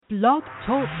Blog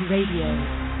Talk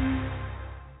Radio.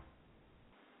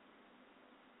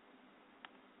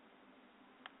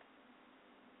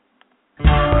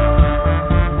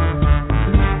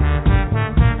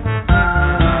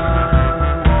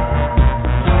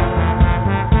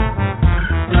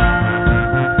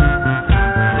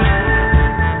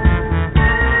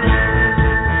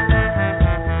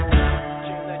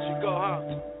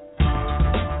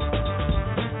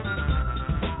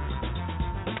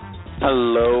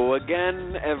 Hello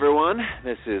again, everyone.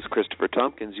 This is Christopher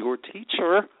Tompkins, your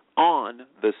teacher on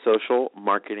the Social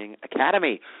Marketing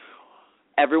Academy.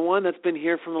 Everyone that's been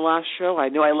here from the last show, I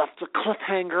know I left a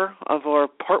cliffhanger of our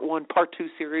Part 1, Part 2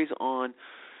 series on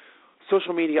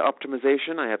social media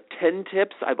optimization. I have 10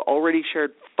 tips. I've already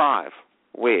shared 5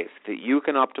 ways that you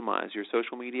can optimize your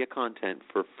social media content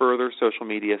for further social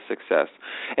media success.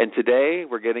 And today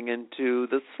we're getting into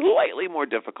the slightly more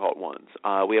difficult ones.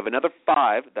 We have another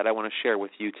 5 that I want to share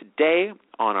with you today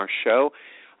on our show.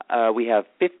 We have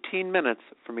 15 minutes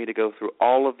for me to go through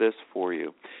all of this for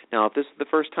you. Now, if this is the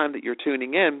first time that you're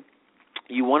tuning in,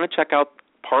 you want to check out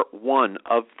Part 1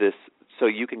 of this so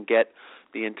you can get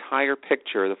the entire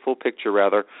picture, the full picture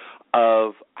rather,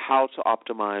 of how to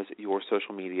optimize your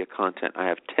social media content. I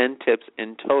have 10 tips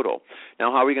in total.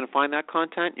 Now, how are we going to find that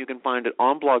content? You can find it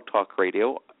on Blog Talk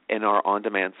Radio in our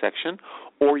on-demand section,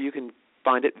 or you can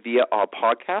find it via our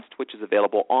podcast, which is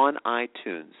available on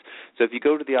iTunes. So if you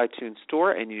go to the iTunes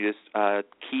store and you just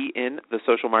key in the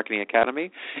Social Marketing Academy,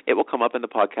 it will come up in the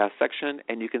podcast section,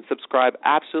 and you can subscribe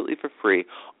absolutely for free.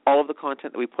 All of the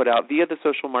content that we put out via the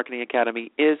Social Marketing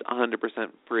Academy is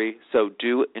 100% free, so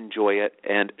do enjoy it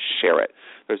and share it.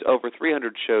 There's over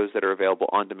 300 shows that are available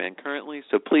on demand currently,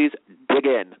 so please dig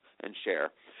in and share.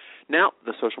 Now,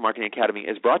 the Social Marketing Academy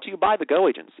is brought to you by The Go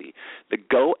Agency. The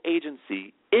Go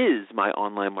Agency is my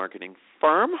online marketing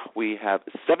firm. We have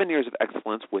 7 years of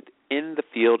excellence within the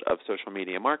field of social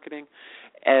media marketing,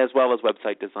 as well as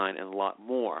website design and a lot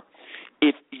more.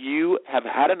 If you have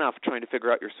had enough trying to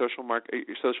figure out your social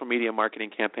media marketing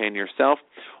campaign yourself,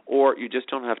 or you just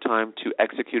don't have time to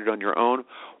execute it on your own,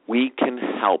 we can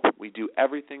help. We do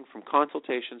everything from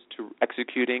consultations to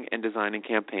executing and designing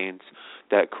campaigns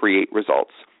that create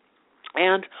results.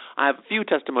 And I have a few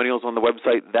testimonials on the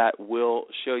website that will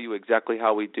show you exactly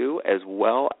how we do, as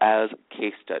well as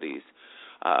case studies.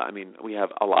 We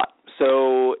have a lot.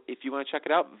 So if you want to check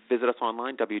it out, visit us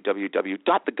online,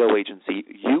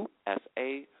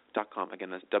 www.thegoagencyusa.com. Again,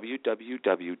 that's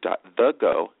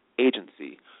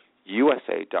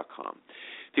www.thegoagencyusa.com.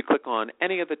 If you click on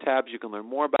any of the tabs, you can learn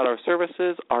more about our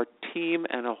services, our team,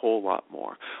 and a whole lot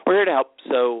more. We're here to help,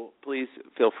 so please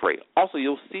feel free. Also,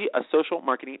 you'll see a Social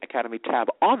Marketing Academy tab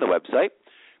on the website.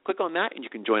 Click on that, and you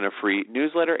can join our free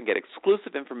newsletter and get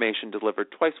exclusive information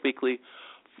delivered twice weekly,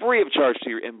 free of charge to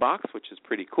your inbox, which is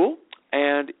pretty cool.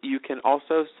 And you can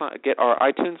also get our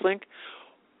iTunes link.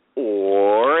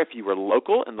 Or if you were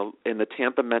local in the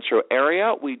Tampa metro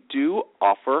area, we do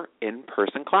offer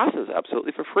in-person classes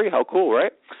absolutely for free. How cool,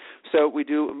 right? So we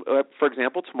do, for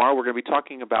example, tomorrow we're going to be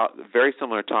talking about a very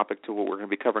similar topic to what we're going to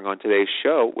be covering on today's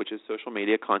show, which is social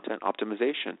media content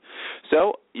optimization.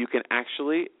 So you can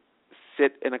actually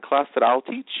sit in a class that I'll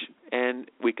teach, and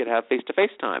we could have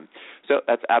face-to-face time. So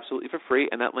that's absolutely for free,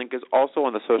 and that link is also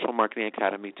on the Social Marketing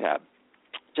Academy tab.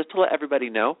 Just to let everybody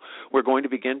know, we're going to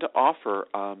begin to offer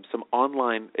some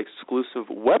online exclusive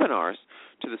webinars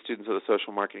to the students of the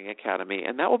Social Marketing Academy,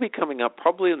 and that will be coming up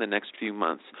probably in the next few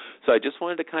months. So I just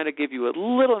wanted to kind of give you a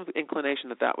little inclination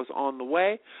that was on the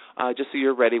way, just so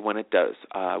you're ready when it does.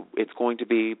 It's going to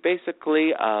be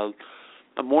basically a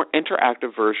more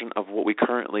interactive version of what we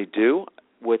currently do,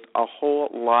 with a whole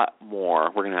lot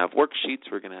more. We're going to have worksheets,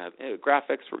 we're going to have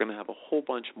graphics, we're going to have a whole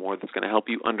bunch more that's going to help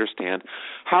you understand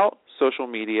how social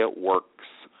media works.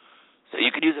 So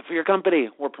you can use it for your company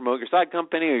or promote your side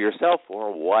company or yourself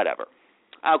or whatever.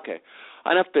 Okay,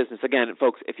 enough business. Again,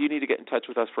 folks, if you need to get in touch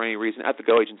with us for any reason, at the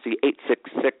Go Agency,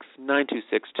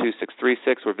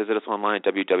 866-926-2636, or visit us online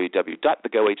at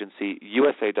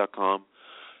www.thegoagencyusa.com.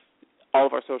 All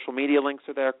of our social media links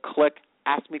are there. Click.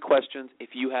 Ask me questions.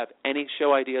 If you have any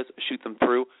show ideas, shoot them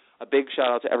through. A big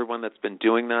shout-out to everyone that's been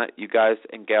doing that. You guys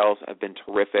and gals have been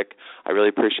terrific. I really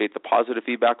appreciate the positive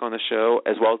feedback on the show,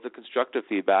 as well as the constructive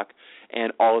feedback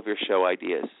and all of your show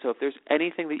ideas. So if there's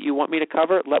anything that you want me to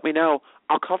cover, let me know.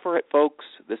 I'll cover it, folks.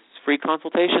 This is free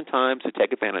consultation time, so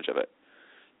take advantage of it.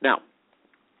 Now,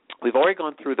 we've already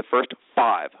gone through the first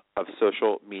 5 of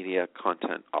social media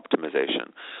content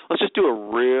optimization. Let's just do a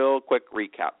real quick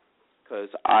recap, because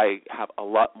I have a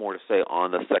lot more to say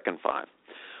on the second 5.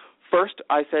 first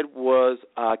I said was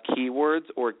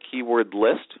keywords or keyword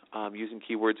list. Using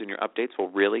keywords in your updates will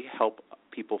really help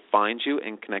people find you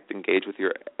and connect, engage with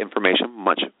your information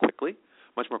much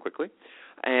more quickly.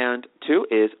 And 2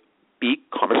 is be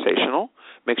conversational.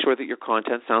 Make sure that your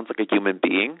content sounds like a human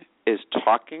being is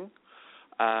talking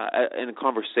in a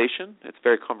conversation. It's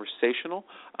very conversational,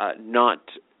 not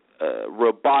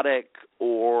robotic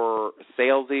or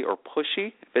salesy or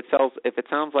pushy. If it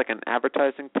sounds like an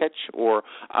advertising pitch or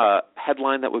a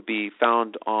headline that would be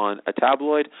found on a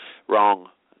tabloid, wrong.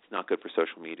 It's not good for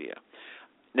social media.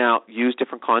 Now, use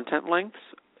different content lengths.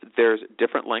 There's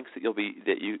different lengths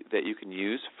that you can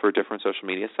use for different social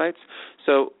media sites.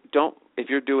 So if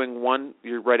you're writing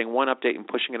one update and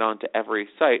pushing it onto every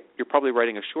site, you're probably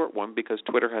writing a short one because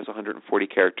Twitter has 140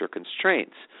 character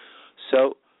constraints.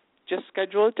 So just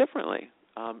schedule it differently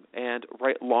and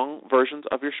write long versions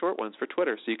of your short ones for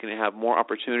Twitter so you can have more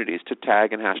opportunities to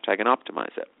tag and hashtag and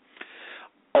optimize it.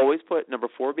 Always put, number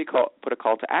 4, put a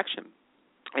call to action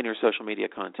in your social media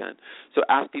content. So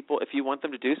ask people if you want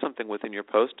them to do something within your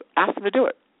post, ask them to do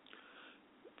it.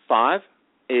 5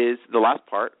 is the last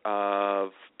part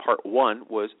of part 1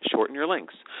 was shorten your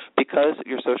links. Because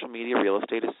your social media real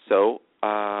estate is so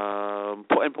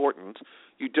important,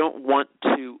 you don't want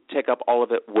to take up all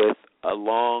of it with a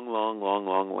long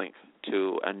link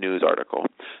to a news article.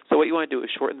 So what you want to do is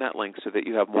shorten that link so that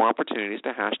you have more opportunities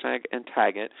to hashtag and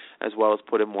tag it, as well as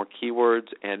put in more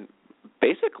keywords and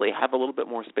basically have a little bit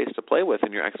more space to play with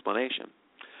in your explanation.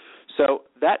 So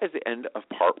that is the end of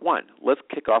part 1. Let's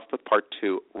kick off with part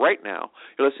 2 right now.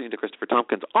 You're listening to Christopher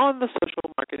Tompkins on the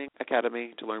Social Marketing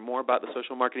Academy. To learn more about the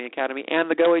Social Marketing Academy and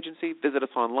the Go Agency, visit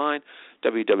us online,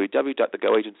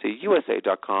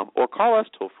 www.thegoagencyusa.com, or call us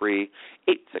toll-free,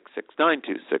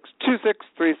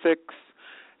 866-926-2636,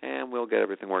 and we'll get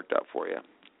everything worked out for you.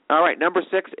 All right, number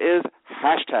 6 is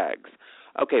hashtags.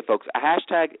 Okay, folks, a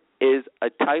hashtag is a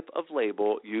type of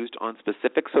label used on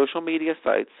specific social media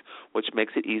sites which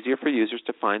makes it easier for users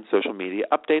to find social media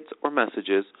updates or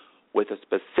messages with a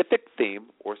specific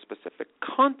theme or specific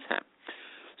content.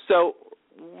 So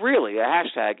really, a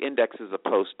hashtag indexes a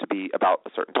post to be about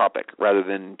a certain topic rather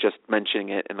than just mentioning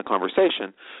it in the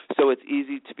conversation, so it's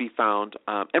easy to be found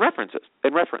and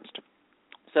referenced.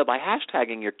 So by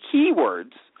hashtagging your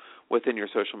keywords within your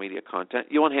social media content,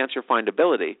 you'll enhance your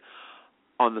findability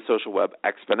on the social web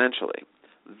exponentially,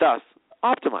 thus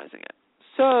optimizing it.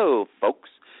 So, folks,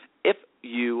 if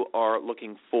you are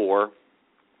looking for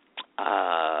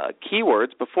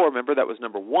keywords before, remember that was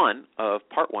number 1 of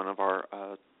part 1 of our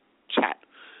chat.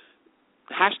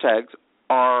 Hashtags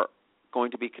are going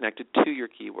to be connected to your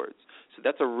keywords. So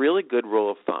that's a really good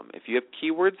rule of thumb. If you have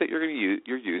keywords that you're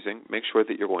using, make sure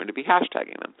that you're going to be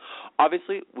hashtagging them.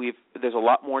 Obviously, there's a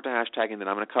lot more to hashtagging than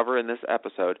I'm going to cover in this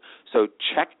episode, so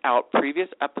check out previous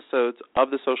episodes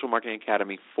of the Social Marketing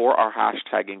Academy for our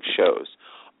hashtagging shows.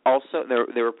 Also,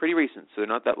 they were pretty recent, so they're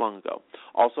not that long ago.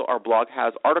 Also, our blog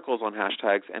has articles on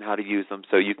hashtags and how to use them,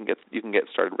 so you can get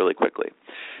started really quickly.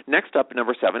 Next up,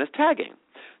 number 7 is tagging.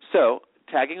 So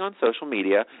tagging on social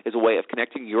media is a way of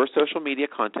connecting your social media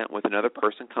content with another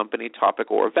person, company, topic,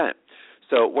 or event.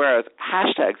 So whereas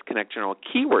hashtags connect general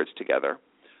keywords together,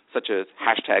 such as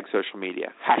hashtag social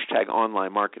media, hashtag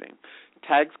online marketing,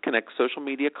 tags connect social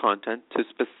media content to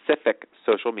specific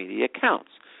social media accounts.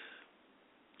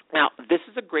 Now, this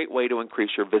is a great way to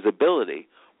increase your visibility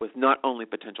with not only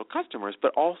potential customers,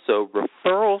 but also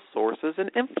referral sources and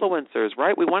influencers,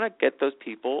 right? We want to get those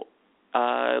people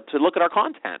to look at our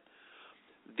content.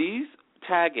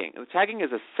 Tagging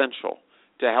is essential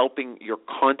to helping your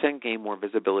content gain more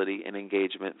visibility and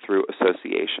engagement through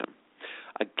association.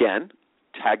 Again,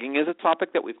 tagging is a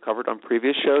topic that we've covered on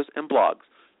previous shows and blogs.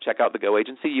 Check out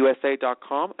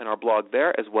thegoagencyusa.com and our blog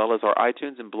there, as well as our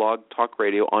iTunes and Blog Talk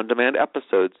Radio on-demand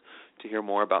episodes to hear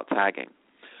more about tagging.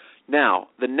 Now,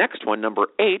 the next one, number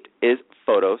 8, is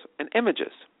photos and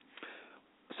images.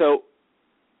 So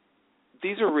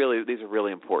these are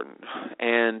really important,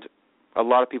 and a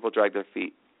lot of people drag their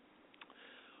feet.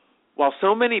 While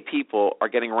so many people are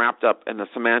getting wrapped up in the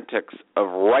semantics of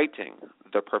writing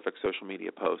the perfect social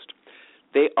media post,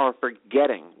 they are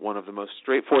forgetting one of the most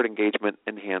straightforward engagement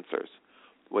enhancers,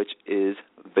 which is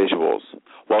visuals.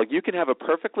 While you can have a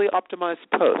perfectly optimized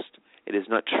post, it is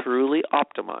not truly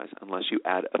optimized unless you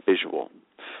add a visual.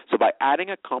 So by adding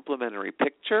a complementary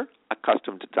picture, a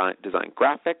custom design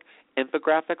graphic,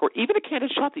 infographic, or even a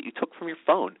candid shot that you took from your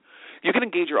phone, you can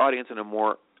engage your audience in a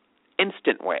more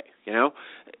instant way, you know?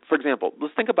 For example,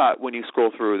 let's think about when you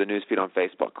scroll through the newsfeed on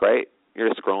Facebook, right? You're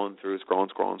just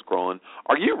scrolling.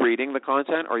 Are you reading the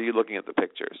content, or are you looking at the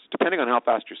pictures? Depending on how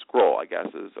fast you scroll, I guess,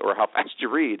 or how fast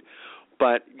you read.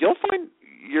 But you'll find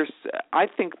I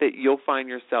think that you'll find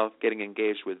yourself getting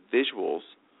engaged with visuals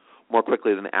more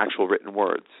quickly than the actual written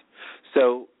words.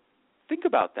 So think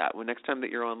about that when next time that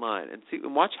you're online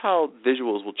and watch how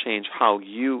visuals will change how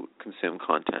you consume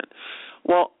content.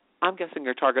 Well, I'm guessing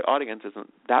your target audience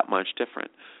isn't that much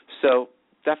different. So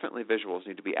definitely visuals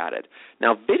need to be added.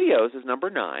 Now, videos is number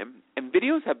 9, and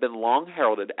videos have been long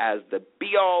heralded as the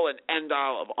be-all and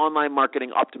end-all of online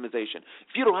marketing optimization.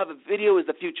 If you don't have a video, is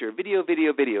the future. Video,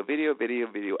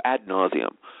 ad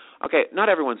nauseum. Okay, not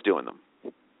everyone's doing them.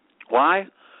 Why?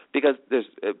 Because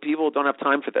people don't have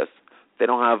time for this. They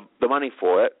don't have the money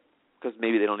for it because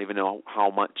maybe they don't even know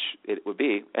how much it would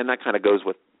be, and that kind of goes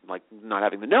with like not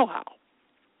having the know-how.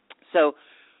 So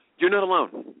you're not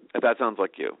alone if that sounds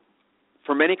like you.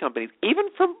 For many companies, even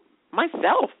for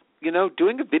myself,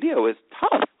 doing a video is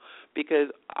tough because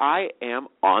I am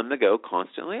on the go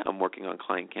constantly. I'm working on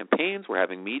client campaigns. We're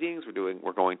having meetings.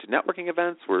 We're going to networking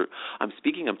events. I'm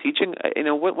speaking. I'm teaching.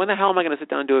 When the hell am I going to sit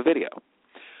down and do a video?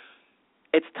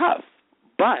 It's tough,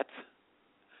 but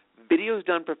videos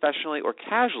done professionally or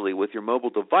casually with your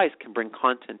mobile device can bring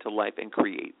content to life and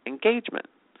create engagement.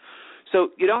 So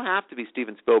you don't have to be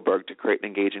Steven Spielberg to create an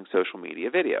engaging social media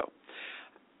video.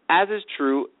 As is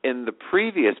true in the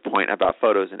previous point about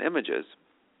photos and images,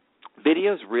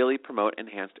 videos really promote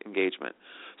enhanced engagement.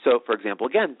 So, for example,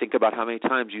 again, think about how many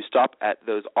times you stop at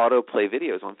those autoplay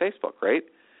videos on Facebook, right?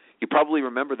 You probably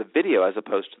remember the video as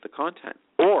opposed to the content.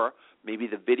 Or maybe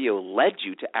the video led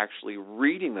you to actually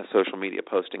reading the social media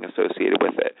posting associated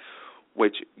with it,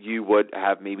 which you would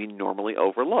have maybe normally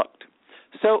overlooked.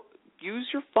 So use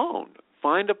your phone.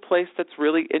 Find a place that's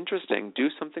really interesting. Do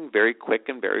something very quick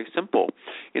and very simple.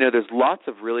 There's lots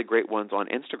of really great ones on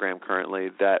Instagram currently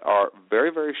that are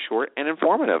very, very short and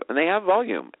informative, and they have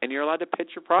volume, and you're allowed to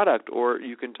pitch your product, or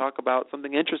you can talk about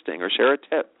something interesting or share a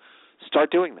tip.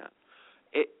 Start doing that.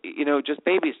 Just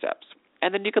baby steps.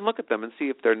 And then you can look at them and see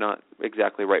if they're not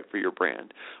exactly right for your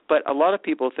brand. But a lot of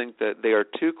people think that they are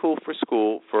too cool for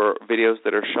school for videos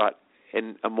that are shot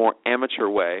in a more amateur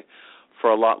way for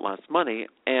a lot less money,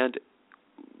 and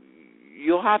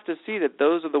you'll have to see that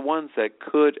those are the ones that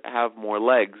could have more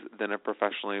legs than a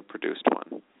professionally produced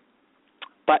one.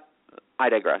 But I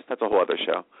digress. That's a whole other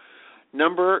show.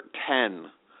 Number 10.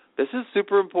 This is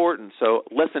super important, so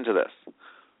listen to this.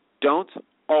 Don't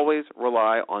always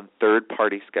rely on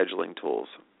third-party scheduling tools.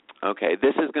 Okay,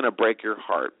 this is going to break your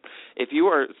heart. If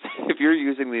you're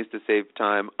using these to save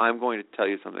time, I'm going to tell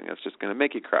you something that's just going to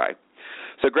make you cry.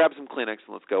 So grab some Kleenex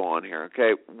and let's go on here,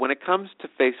 okay? When it comes to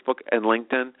Facebook and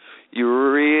LinkedIn,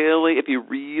 if you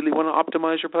really want to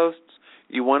optimize your posts,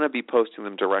 you want to be posting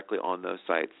them directly on those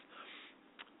sites.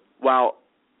 While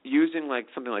using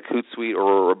something like Hootsuite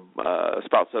or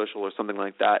Sprout Social or something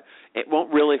like that, it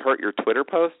won't really hurt your Twitter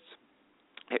posts.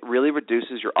 It really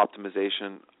reduces your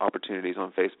optimization opportunities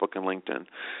on Facebook and LinkedIn.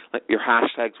 Your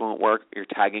hashtags won't work, your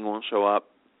tagging won't show up,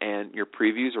 and your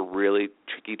previews are really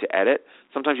tricky to edit.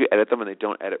 Sometimes you edit them and they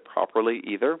don't edit properly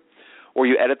either, or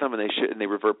you edit them and they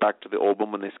revert back to the old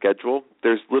one when they schedule.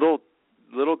 There's little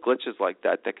glitches like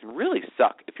that can really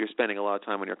suck if you're spending a lot of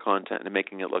time on your content and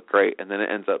making it look great, and then it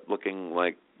ends up looking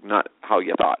like not how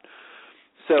you thought.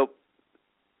 So,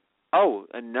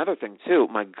 another thing too.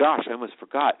 My gosh, I almost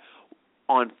forgot.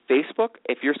 On Facebook,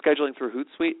 if you're scheduling through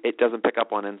Hootsuite, it doesn't pick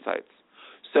up on insights.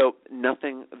 So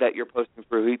nothing that you're posting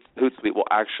through Hootsuite will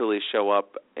actually show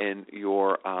up in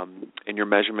your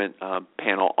measurement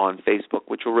panel on Facebook,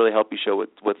 which will really help you show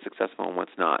what's successful and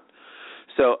what's not.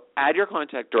 So add your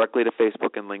contact directly to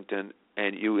Facebook and LinkedIn,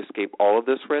 and you escape all of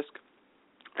this risk,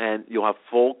 and you'll have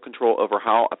full control over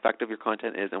how effective your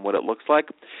content is and what it looks like.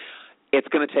 It's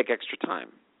going to take extra time,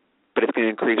 but it's going to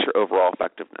increase your overall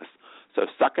effectiveness. So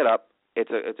suck it up.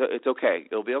 It's okay.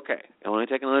 It'll be okay. It'll only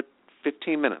take another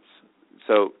 15 minutes.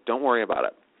 So don't worry about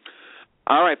it.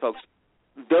 All right, folks.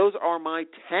 Those are my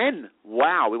 10.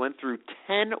 Wow, we went through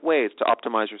 10 ways to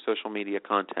optimize your social media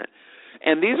content.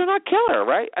 And these are not killer,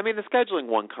 right? I mean, the scheduling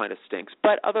one kind of stinks.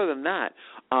 But other than that,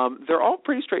 they're all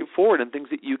pretty straightforward and things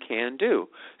that you can do.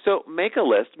 So make a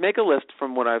list. Make a list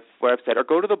from what I've said, or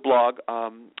go to the blog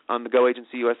on the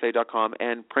GoAgencyUSA.com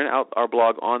and print out our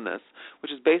blog on this,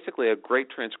 which is basically a great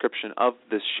transcription of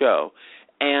this show,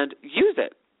 and use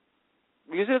it.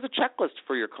 Use it as a checklist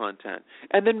for your content,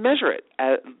 and then measure it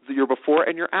at your before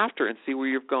and your after and see where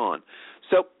you've gone.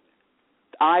 So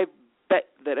I bet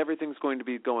that everything's going to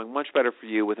be going much better for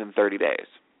you within 30 days.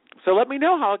 So let me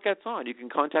know how it gets on. You can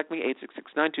contact me,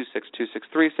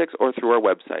 866-926-2636, or through our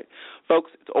website.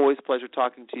 Folks, it's always a pleasure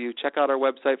talking to you. Check out our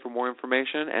website for more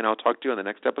information, and I'll talk to you on the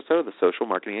next episode of the Social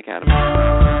Marketing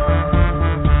Academy.